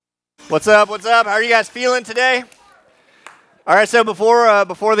What's up? What's up? How are you guys feeling today? All right, so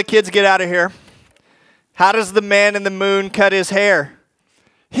before the kids get out of here, how does the man in the moon cut his hair?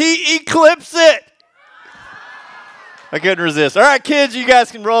 He eclipses it. I couldn't resist. All right, kids, you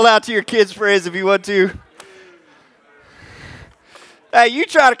guys can roll out to your kids' phrase if you want to. Hey, you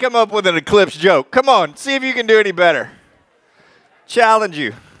try to come up with an eclipse joke. Come on, see if you can do any better. Challenge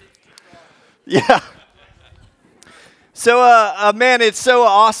you. Yeah. So, man, it's so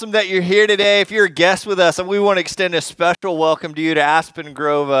awesome that you're here today. If you're a guest with us, we want to extend a special welcome to you to Aspen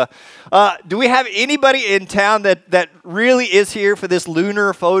Grove. Do we have anybody in town that really is here for this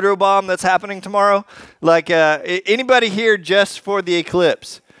lunar photo bomb that's happening tomorrow? Like anybody here just for the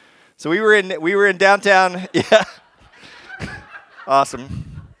eclipse? So we were in downtown. Yeah. Awesome.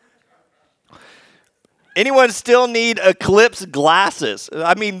 Anyone still need eclipse glasses?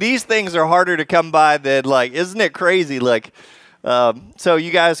 I mean, these things are harder to come by than, like, isn't it crazy? Like, so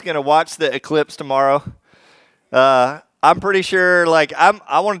you guys gonna watch the eclipse tomorrow? I'm pretty sure, like,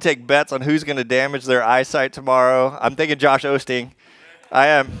 I want to take bets on who's gonna damage their eyesight tomorrow. I'm thinking Josh Osteen. I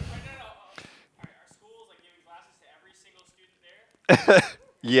am. Our school's like giving classes to every single student there.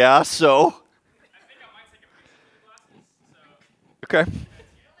 Yeah, so. I think I might take a picture of the glasses. Okay.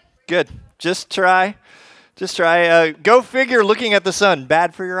 Good. Just try. Go figure, looking at the sun,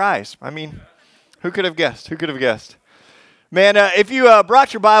 bad for your eyes. I mean, who could have guessed? Man, if you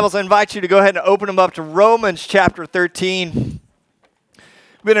brought your Bibles, I invite you to go ahead and open them up to Romans chapter 13. We've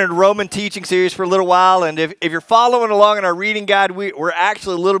been in a Roman teaching series for a little while, and if you're following along in our reading guide, we're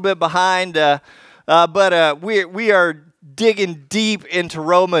actually a little bit behind, but we are digging deep into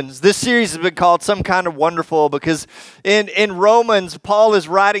Romans. This series has been called Some Kind of Wonderful because in Romans, Paul is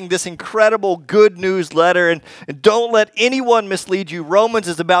writing this incredible good news letter, and don't let anyone mislead you. Romans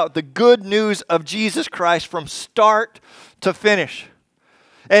is about the good news of Jesus Christ from start to finish.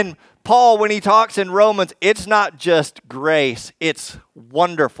 And Paul, when he talks in Romans, it's not just grace, it's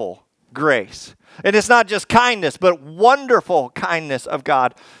wonderful grace. And it's not just kindness, but wonderful kindness of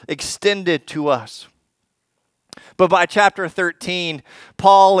God extended to us. But by chapter 13,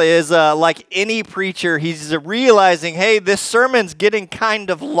 Paul is like any preacher, he's realizing, hey, this sermon's getting kind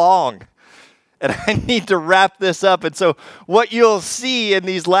of long, and I need to wrap this up. And so what you'll see in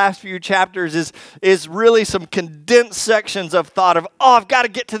these last few chapters is really some condensed sections of thought of, oh, I've got to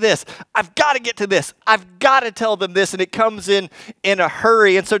get to this. I've got to tell them this, and it comes in a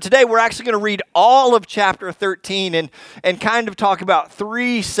hurry. And so today we're actually going to read all of chapter 13 and kind of talk about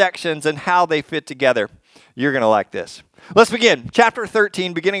three sections and how they fit together. You're going to like this. Let's begin. Chapter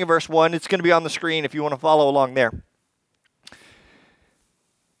 13, beginning of verse 1. It's going to be on the screen if you want to follow along there.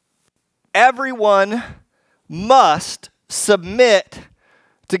 Everyone must submit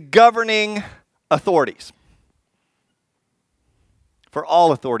to governing authorities. For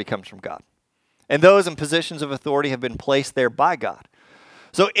all authority comes from God. And those in positions of authority have been placed there by God.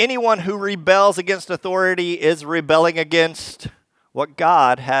 So anyone who rebels against authority is rebelling against what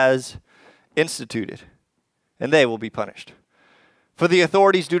God has instituted, and they will be punished. For the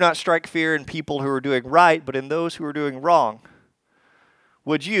authorities do not strike fear in people who are doing right, but in those who are doing wrong.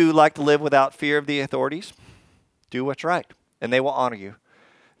 Would you like to live without fear of the authorities? Do what's right, and they will honor you.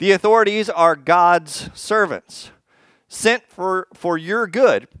 The authorities are God's servants, sent for your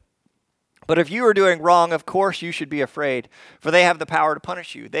good. But if you are doing wrong, of course you should be afraid, for they have the power to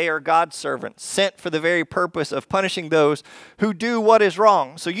punish you. They are God's servants, sent for the very purpose of punishing those who do what is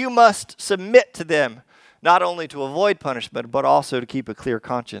wrong. So you must submit to them, not only to avoid punishment, but also to keep a clear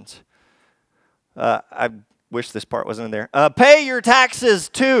conscience. I wish this part wasn't in there. Pay your taxes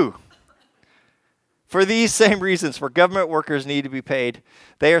too. For these same reasons, for government workers need to be paid.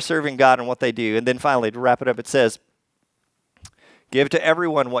 They are serving God in what they do. And then finally, to wrap it up, it says, give to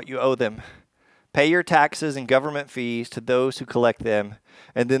everyone what you owe them. Pay your taxes and government fees to those who collect them.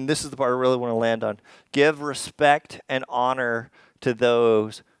 And then this is the part I really want to land on. Give respect and honor to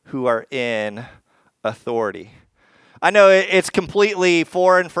those who are in authority. I know it's completely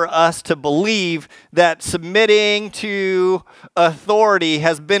foreign for us to believe that submitting to authority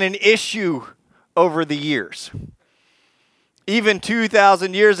has been an issue over the years. Even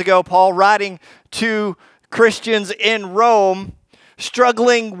 2,000 years ago, Paul, writing to Christians in Rome,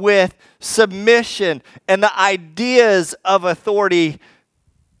 struggling with submission and the ideas of authority.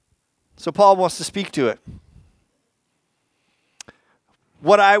 So Paul wants to speak to it.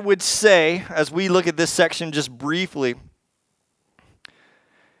 What I would say, as we look at this section just briefly,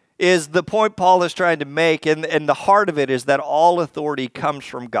 is the point Paul is trying to make, and the heart of it is that all authority comes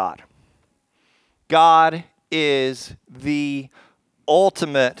from God. God is the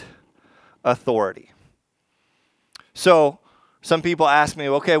ultimate authority. So Some people ask me,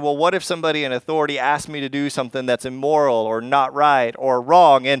 okay, well, what if somebody in authority asks me to do something that's immoral or not right or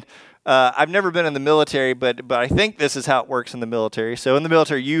wrong? And I've never been in the military, but I think this is how it works in the military. So in the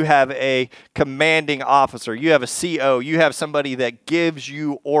military, you have a commanding officer. You have a CO. You have somebody that gives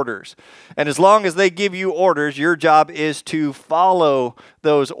you orders. And as long as they give you orders, your job is to follow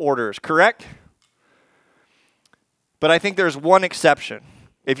those orders, correct? But I think there's one exception.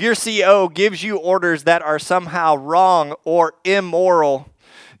 If your CO gives you orders that are somehow wrong or immoral,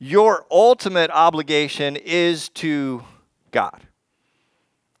 your ultimate obligation is to God.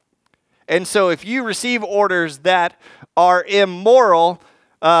 And so if you receive orders that are immoral,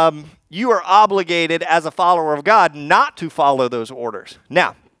 you are obligated as a follower of God not to follow those orders.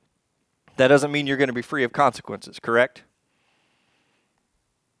 Now, that doesn't mean you're going to be free of consequences, correct?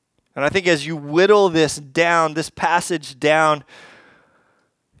 And I think as you whittle this down, this passage down,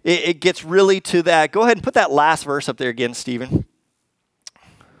 it gets really to that. Go ahead and put that last verse up there again, Stephen.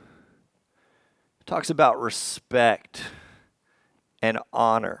 It talks about respect and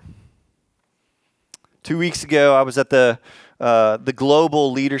honor. 2 weeks ago, I was at the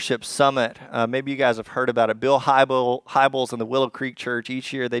Global Leadership Summit. Maybe you guys have heard about it. Bill Hybels and the Willow Creek Church,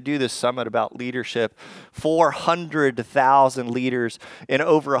 each year they do this summit about leadership. 400,000 leaders in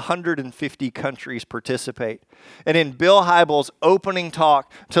over 150 countries participate. And in Bill Hybels' opening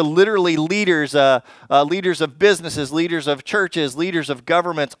talk to literally leaders of businesses, leaders of churches, leaders of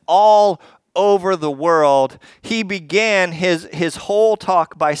governments, all over the world, he began his whole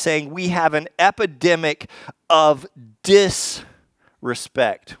talk by saying, we have an epidemic of disrespect.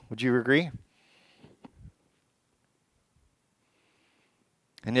 Would you agree?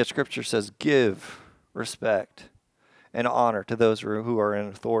 And yet Scripture says, give respect and honor to those who are in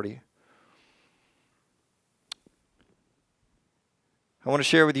authority. I want to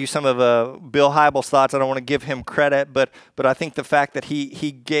share with you some of Bill Hybels' thoughts. I don't want to give him credit, but I think the fact that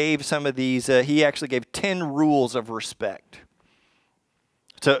he gave some of these, he actually gave 10 rules of respect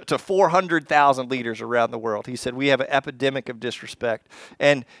to 400,000 leaders around the world. He said, we have an epidemic of disrespect,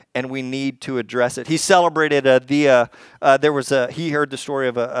 and we need to address it. He celebrated he heard the story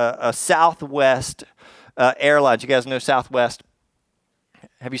of a Southwest Airlines. You guys know Southwest.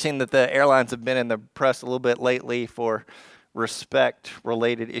 Have you seen that the airlines have been in the press a little bit lately for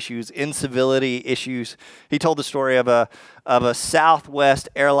respect-related issues, incivility issues? He told the story of a Southwest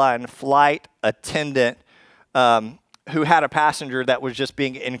airline flight attendant who had a passenger that was just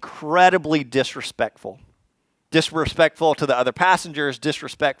being incredibly disrespectful to the other passengers,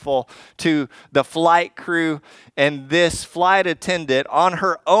 disrespectful to the flight crew. And this flight attendant, on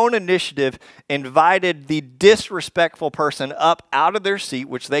her own initiative, invited the disrespectful person up out of their seat,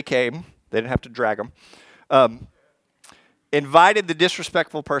 which they came. They didn't have to drag them. Invited the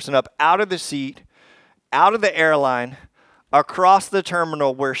disrespectful person up out of the seat, out of the airline, across the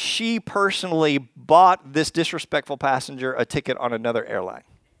terminal where she personally bought this disrespectful passenger a ticket on another airline.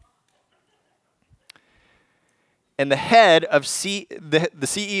 And the head of the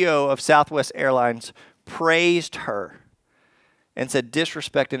CEO of Southwest Airlines praised her and said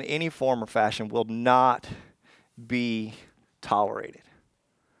disrespect in any form or fashion will not be tolerated.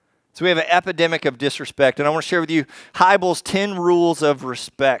 So we have an epidemic of disrespect, and I want to share with you Hybels' 10 rules of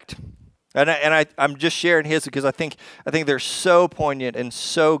respect. And I'm just sharing his because I think they're so poignant and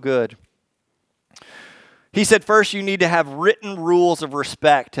so good. He said, first, you need to have written rules of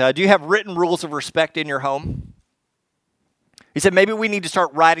respect. Do you have written rules of respect in your home? He said, maybe we need to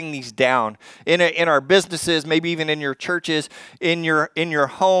start writing these down in our businesses, maybe even in your churches, in your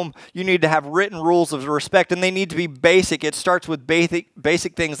home. You need to have written rules of respect, and they need to be basic. It starts with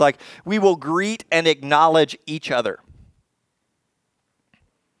basic things like we will greet and acknowledge each other.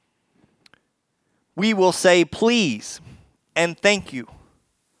 We will say please and thank you.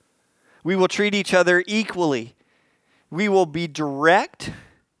 We will treat each other equally. We will be direct,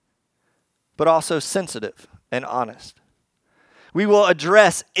 but also sensitive and honest. We will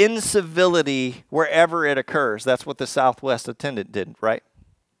address incivility wherever it occurs. That's what the Southwest attendant did, right?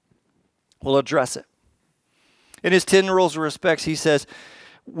 We'll address it. In his 10 rules of respect, he says,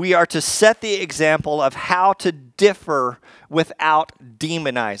 we are to set the example of how to differ without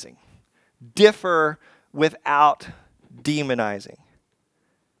demonizing. Differ without demonizing.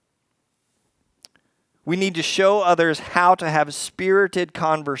 We need to show others how to have spirited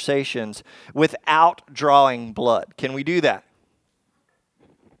conversations without drawing blood. Can we do that?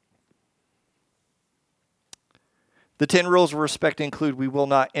 The 10 rules of respect include we will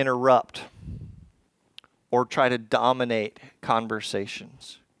not interrupt or try to dominate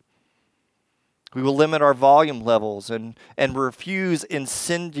conversations. We will limit our volume levels and refuse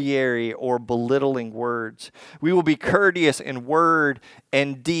incendiary or belittling words. We will be courteous in word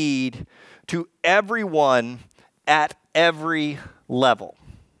and deed to everyone at every level.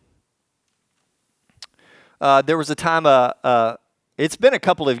 There was a time, it's been a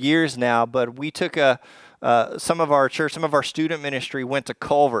couple of years now, but we took some of our church, some of our student ministry went to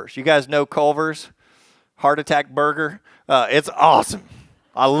Culver's. You guys know Culver's? Heart Attack Burger. It's awesome.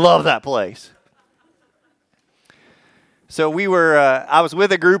 I love that place. So I was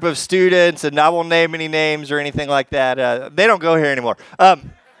with a group of students, and I won't name any names or anything like that. They don't go here anymore.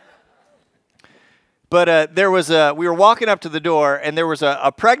 But we were walking up to the door, and there was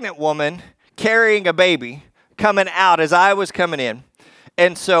a pregnant woman carrying a baby coming out as I was coming in.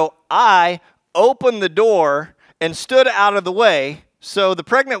 And so I opened the door and stood out of the way so the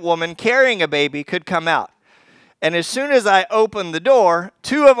pregnant woman carrying a baby could come out. And as soon as I opened the door,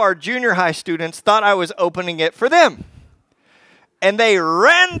 2 of our junior high students thought I was opening it for them. And they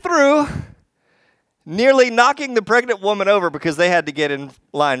ran through, nearly knocking the pregnant woman over because they had to get in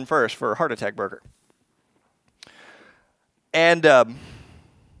line first for a Heart Attack Burger. And I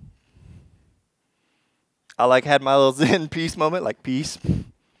had my little Zen peace moment, like peace.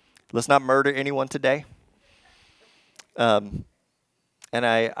 Let's not murder anyone today. And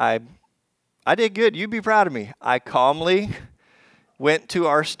I did good. You'd be proud of me. I calmly went to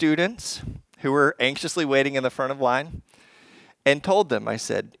our students who were anxiously waiting in the front of line and told them, I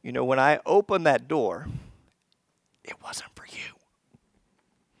said, when I opened that door, it wasn't for you.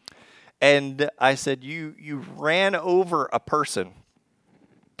 And I said, you ran over a person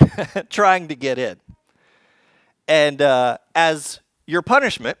trying to get in. And as your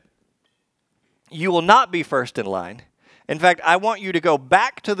punishment, you will not be first in line. In fact, I want you to go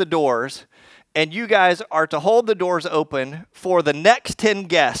back to the doors, and you guys are to hold the doors open for the next 10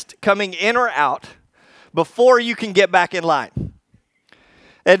 guests coming in or out before you can get back in line.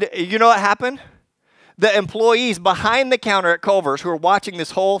 And you know what happened? The employees behind the counter at Culver's who were watching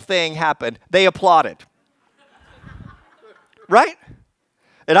this whole thing happen, they applauded. Right?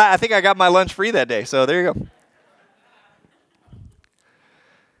 And I think I got my lunch free that day, so there you go.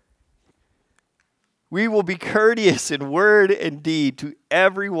 We will be courteous in word and deed to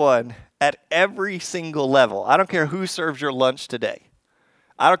everyone at every single level. I don't care who serves your lunch today.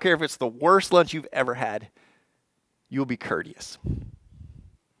 I don't care if it's the worst lunch you've ever had. You'll be courteous.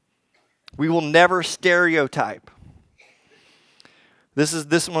 We will never stereotype.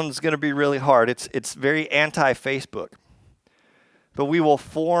 This one's going to be really hard. It's very anti-Facebook. But we will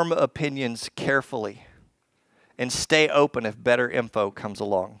form opinions carefully and stay open if better info comes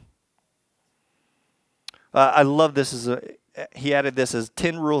along. I love this. He added this as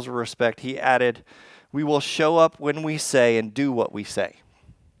 10 rules of respect. He added, we will show up when we say and do what we say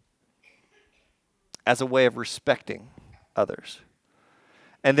as a way of respecting others.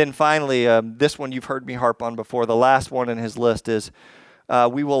 And then finally, this one you've heard me harp on before. The last one in his list is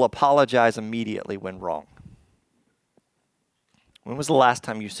we will apologize immediately when wrong. When was the last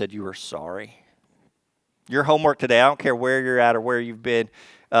time you said you were sorry? Your homework today, I don't care where you're at or where you've been,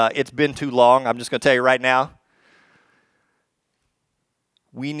 it's been too long. I'm just going to tell you right now.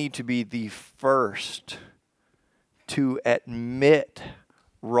 We need to be the first to admit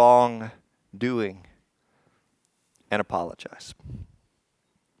wrongdoing and apologize.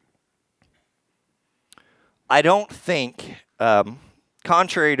 I don't think,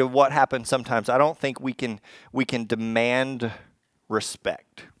 contrary to what happens sometimes, I don't think we can demand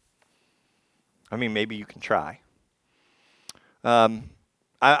respect. I mean, maybe you can try. I'm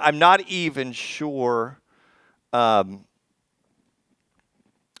not even sure how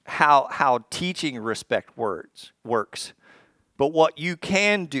teaching respect works. But what you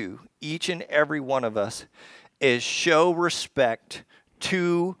can do, each and every one of us, is show respect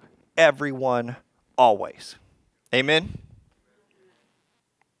to everyone always. Amen?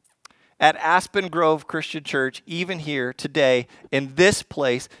 At Aspen Grove Christian Church, even here today, in this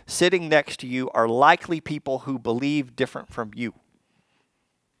place, sitting next to you are likely people who believe different from you.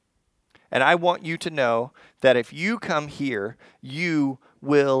 And I want you to know that if you come here, you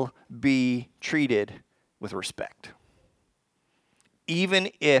will be treated with respect. Even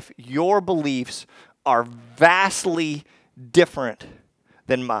if your beliefs are vastly different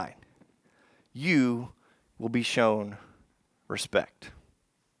than mine, you will be shown respect.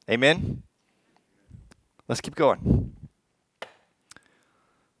 Amen? Let's keep going.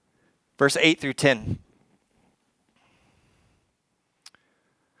 Verse 8 through 10.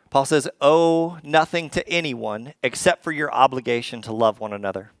 Paul says, owe nothing to anyone except for your obligation to love one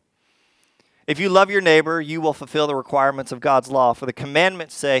another. If you love your neighbor, you will fulfill the requirements of God's law. For the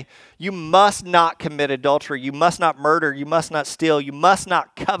commandments say, you must not commit adultery, you must not murder, you must not steal, you must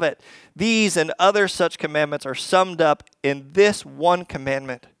not covet. These and other such commandments are summed up in this one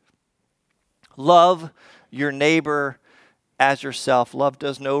commandment. Love your neighbor as yourself. Love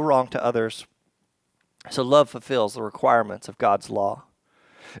does no wrong to others. So love fulfills the requirements of God's law.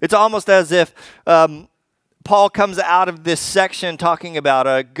 It's almost as if Paul comes out of this section talking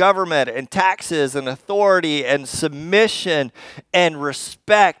about government and taxes and authority and submission and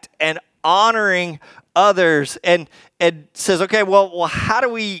respect and honoring others and says, okay, well, how do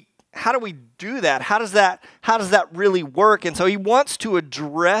we do that? How does that really work? And so he wants to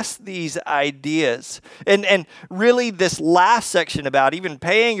address these ideas. And really this last section about even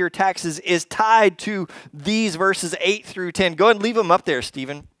paying your taxes is tied to these verses 8 through 10. Go ahead and leave them up there,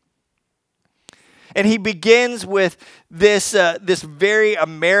 Stephen. And he begins with this very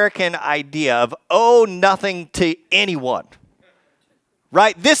American idea of owe nothing to anyone.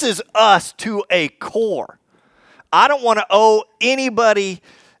 Right? This is us to a core. I don't want to owe anybody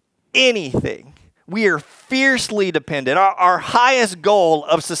anything. We are fiercely dependent. Our highest goal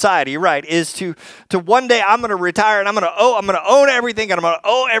of society, right, is to one day I'm going to retire and I'm going to own everything and I'm going to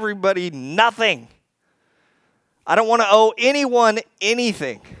owe everybody nothing. I don't want to owe anyone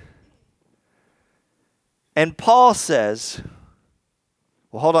anything. And Paul says,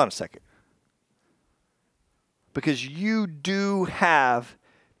 well, hold on a second. Because you do have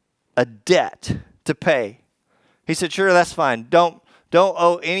a debt to pay. He said, sure, that's fine. Don't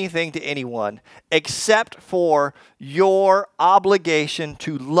owe anything to anyone except for your obligation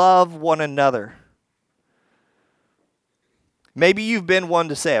to love one another. Maybe you've been one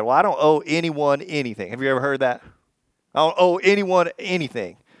to say it. Well, I don't owe anyone anything. Have you ever heard that? I don't owe anyone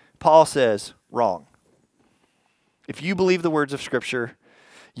anything. Paul says, wrong. If you believe the words of Scripture,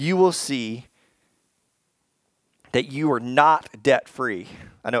 you will see that you are not debt-free.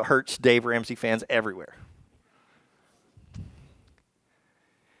 I know it hurts Dave Ramsey fans everywhere.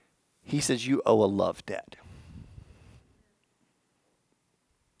 He says you owe a love debt.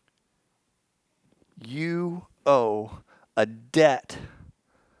 You owe a debt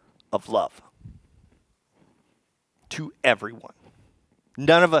of love to everyone.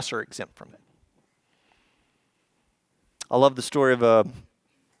 None of us are exempt from it. I love the story of a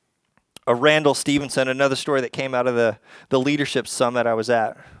Randall Stevenson, another story that came out of the leadership summit I was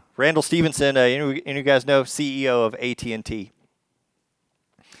at. Randall Stevenson, you guys know, CEO of AT&T.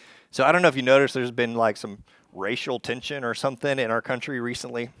 So I don't know if you noticed there's been like some racial tension or something in our country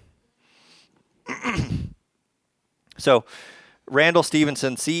recently. So Randall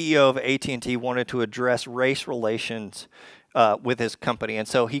Stevenson, CEO of AT&T, wanted to address race relations with his company. And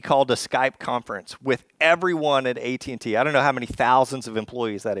so he called a Skype conference with everyone at AT&T. I don't know how many thousands of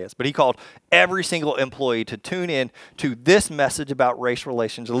employees that is, but he called every single employee to tune in to this message about race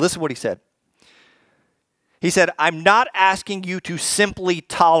relations. And listen to what he said. He said, I'm not asking you to simply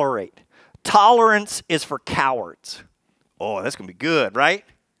tolerate. Tolerance is for cowards. Oh, that's going to be good, right?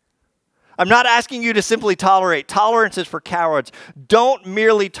 I'm not asking you to simply tolerate. Tolerance is for cowards. Don't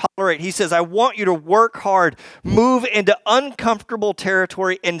merely tolerate. He says, I want you to work hard, move into uncomfortable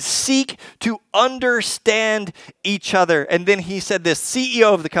territory, and seek to understand each other. And then he said this,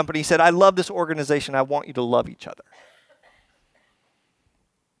 CEO of the company said, I love this organization. I want you to love each other.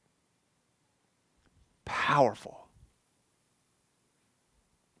 Powerful.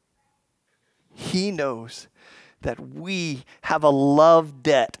 He knows that we have a love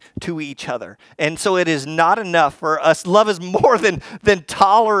debt to each other. And so it is not enough for us. Love is more than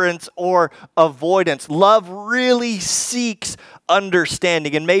tolerance or avoidance. Love really seeks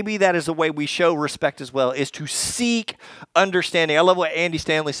understanding. And maybe that is the way we show respect as well, is to seek understanding. I love what Andy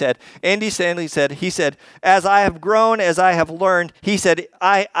Stanley said. Andy Stanley said, he said, as I have grown, as I have learned, he said,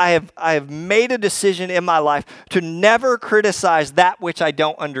 I have made a decision in my life to never criticize that which I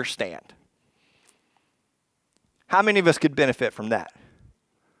don't understand. How many of us could benefit from that?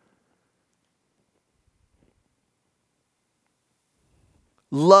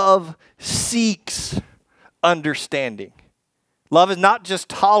 Love seeks understanding. Love is not just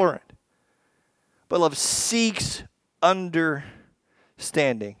tolerant, but love seeks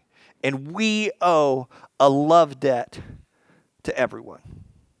understanding. And we owe a love debt to everyone.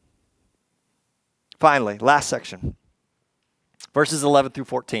 Finally, last section, verses 11 through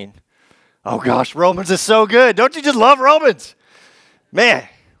 14. Oh gosh, Romans is so good. Don't you just love Romans? Man.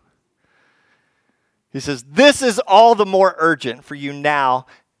 He says, this is all the more urgent for you now,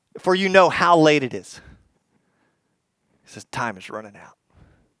 for you know how late it is. He says, time is running out.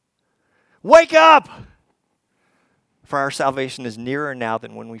 Wake up! For our salvation is nearer now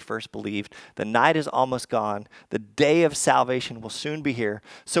than when we first believed. The night is almost gone. The day of salvation will soon be here.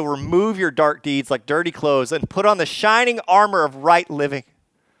 So remove your dark deeds like dirty clothes and put on the shining armor of right living,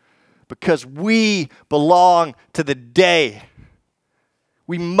 because we belong to the day.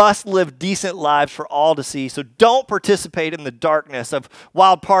 We must live decent lives for all to see. So don't participate in the darkness of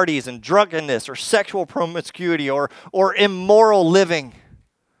wild parties and drunkenness or sexual promiscuity or immoral living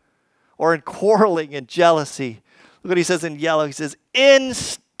or in quarreling and jealousy. Look what he says in yellow. He says,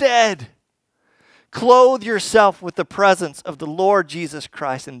 instead, clothe yourself with the presence of the Lord Jesus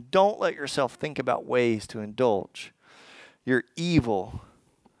Christ, and don't let yourself think about ways to indulge your evil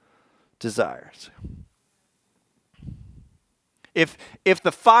desires. If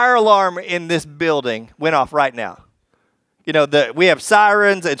the fire alarm in this building went off right now, we have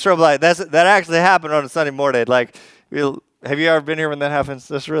sirens and strobe light. That actually happened on a Sunday morning. Like, have you ever been here when that happens?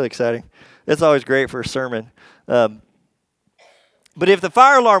 That's really exciting. It's always great for a sermon. But if the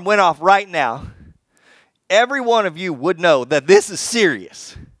fire alarm went off right now, every one of you would know that this is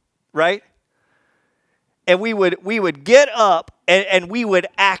serious, right? And we would get up and we would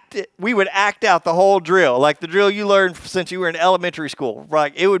act out the whole drill, like the drill you learned since you were in elementary school.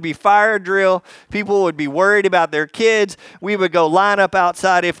 Like, it would be fire drill. People would be worried about their kids. We would go line up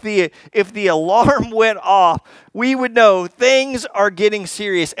outside. If the alarm went off, we would know things are getting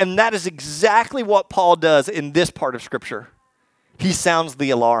serious. And that is exactly what Paul does in this part of Scripture. He sounds the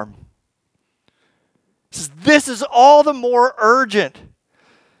alarm. He says, this is all the more urgent.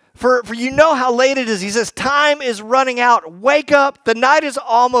 For you know how late it is. He says, time is running out. Wake up. The night is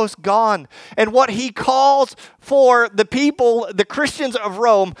almost gone. And what he calls for the people, the Christians of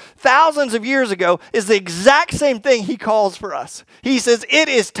Rome, thousands of years ago, is the exact same thing he calls for us. He says, it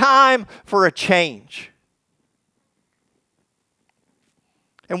is time for a change.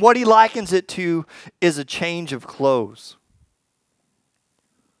 And what he likens it to is a change of clothes.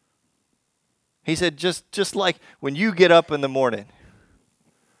 He said, just like when you get up in the morning,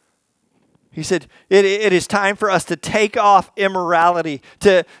 he said, it is time for us to take off immorality,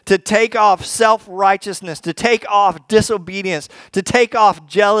 to take off self-righteousness, to take off disobedience, to take off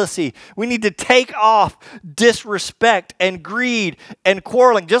jealousy. We need to take off disrespect and greed and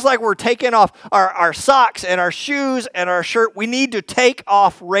quarreling. Just like we're taking off our socks and our shoes and our shirt, we need to take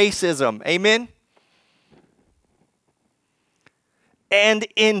off racism. Amen? And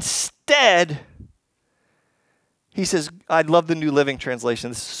instead, he says, I love the New Living Translation.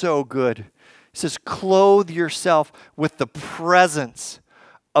 This is so good. He says, clothe yourself with the presence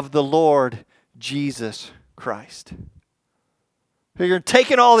of the Lord Jesus Christ. You're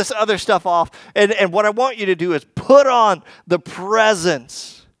taking all this other stuff off, and what I want you to do is put on the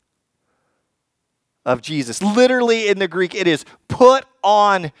presence of Jesus. Literally in the Greek, it is put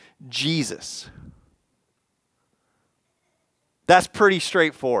on Jesus. That's pretty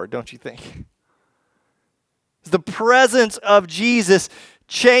straightforward, don't you think? The presence of Jesus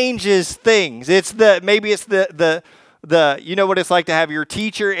changes things. Maybe it's the you know what it's like to have your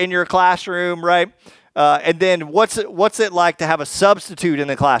teacher in your classroom, right? And then what's it like to have a substitute in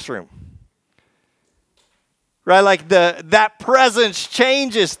the classroom? Right? Like that presence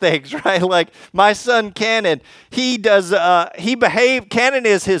changes things, right? Like my son Cannon, Cannon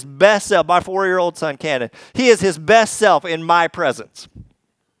is his best self, my 4-year-old son Cannon. He is his best self in my presence.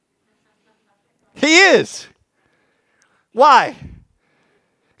 He is. Why?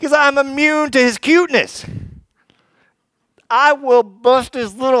 Because I'm immune to his cuteness. I will bust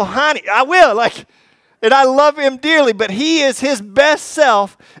his little honey. I will, and I love him dearly, but he is his best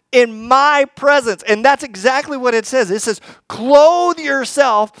self in my presence. And that's exactly what it says. It says, clothe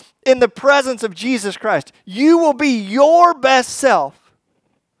yourself in the presence of Jesus Christ. You will be your best self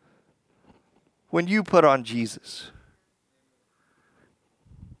when you put on Jesus.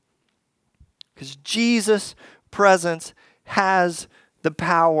 Because Jesus' presence has the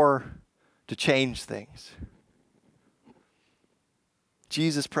power to change things.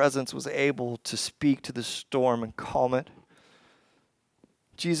 Jesus' presence was able to speak to the storm and calm it.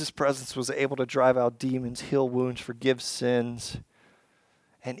 Jesus' presence was able to drive out demons, heal wounds, forgive sins,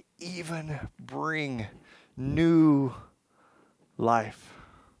 and even bring new life.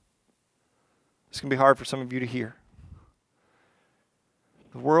 It's going to be hard for some of you to hear.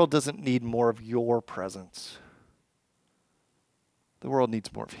 The world doesn't need more of your presence. The world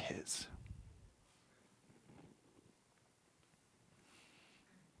needs more of his.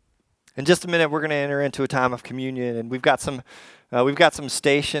 In just a minute, we're going to enter into a time of communion, and we've got some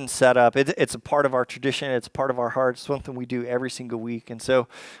stations set up. It's a part of our tradition. It's a part of our heart. It's something we do every single week. And so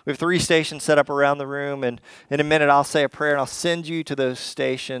we have 3 stations set up around the room, and in a minute, I'll say a prayer, and I'll send you to those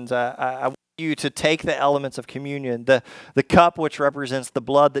stations. I want you to take the elements of communion, the cup which represents the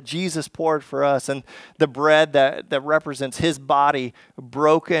blood that Jesus poured for us, and the bread that represents his body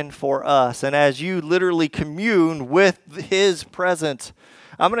broken for us. And as you literally commune with his presence,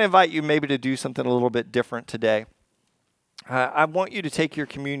 I'm going to invite you maybe to do something a little bit different today. I want you to take your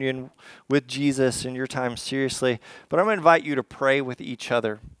communion with Jesus and your time seriously, but I'm going to invite you to pray with each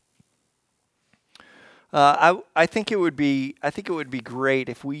other. I think it would be great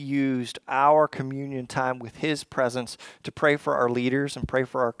if we used our communion time with his presence to pray for our leaders and pray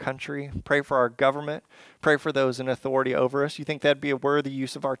for our country, pray for our government, pray for those in authority over us. You think that'd be a worthy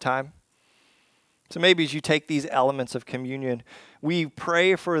use of our time? So maybe as you take these elements of communion, we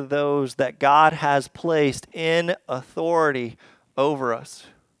pray for those that God has placed in authority over us.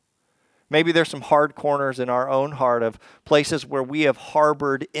 Maybe there's some hard corners in our own heart of places where we have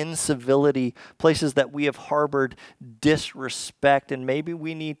harbored incivility, places that we have harbored disrespect, and maybe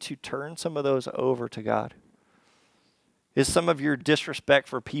we need to turn some of those over to God. Is some of your disrespect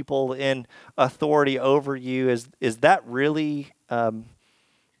for people in authority over you, is that really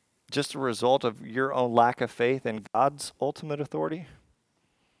just a result of your own lack of faith in God's ultimate authority?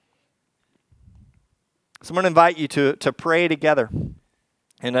 So I'm going to invite you to pray together.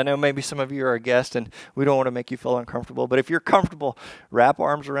 And I know maybe some of you are a guest and we don't want to make you feel uncomfortable, but if you're comfortable, wrap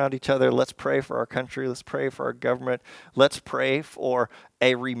arms around each other. Let's pray for our country. Let's pray for our government. Let's pray for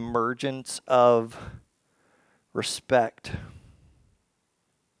a reemergence of respect.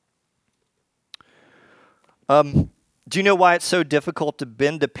 Do you know why it's so difficult to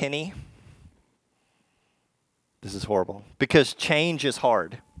bend a penny? This is horrible. Because change is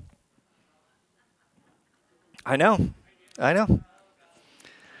hard. I know. I know.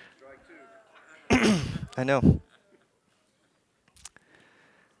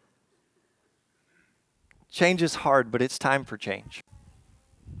 Change is hard, but it's time for change.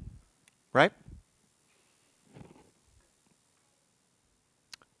 Right?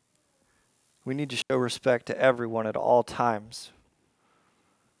 We need to show respect to everyone at all times.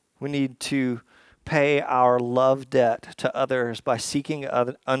 We need to pay our love debt to others by seeking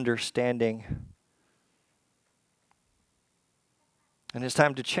understanding. And it's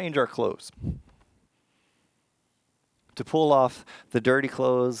time to change our clothes. To pull off the dirty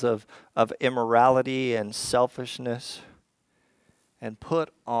clothes of immorality and selfishness and put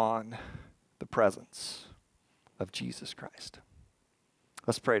on the presence of Jesus Christ.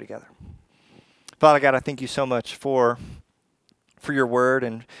 Let's pray together. Father God, I thank you so much for your word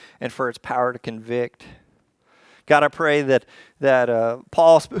and for its power to convict. God, I pray that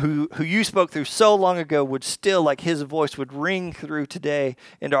Paul, who you spoke through so long ago, would still, like his voice, would ring through today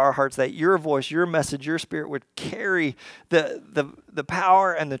into our hearts, that your voice, your message, your spirit would carry the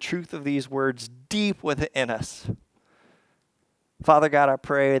power and the truth of these words deep within us. Father God, I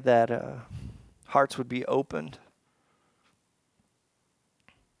pray that hearts would be opened.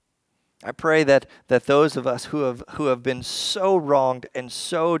 I pray that those of us who have been so wronged and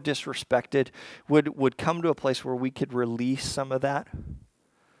so disrespected would come to a place where we could release some of that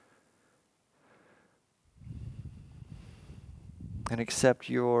and accept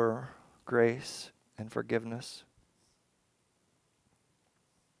your grace and forgiveness.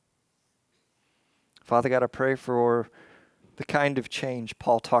 Father God, I pray for the kind of change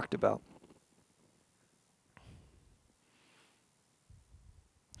Paul talked about.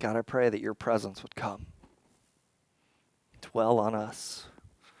 God, I pray that your presence would come, dwell on us,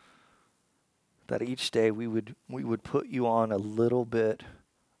 that each day we would put you on a little bit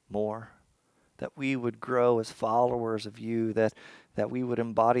more, that we would grow as followers of you, that we would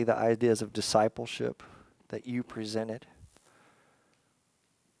embody the ideas of discipleship that you presented.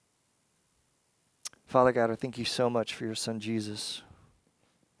 Father God, I thank you so much for your son Jesus.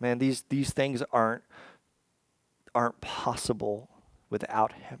 Man, these things aren't possible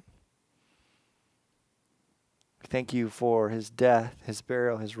without him. Thank you for his death, his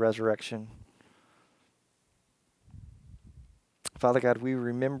burial, his resurrection. Father God, we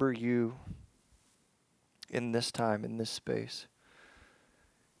remember you in this time, in this space.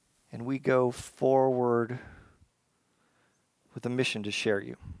 And we go forward with a mission to share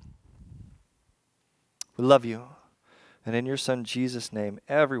you. We love you. And in your son Jesus' name,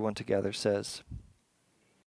 everyone together says,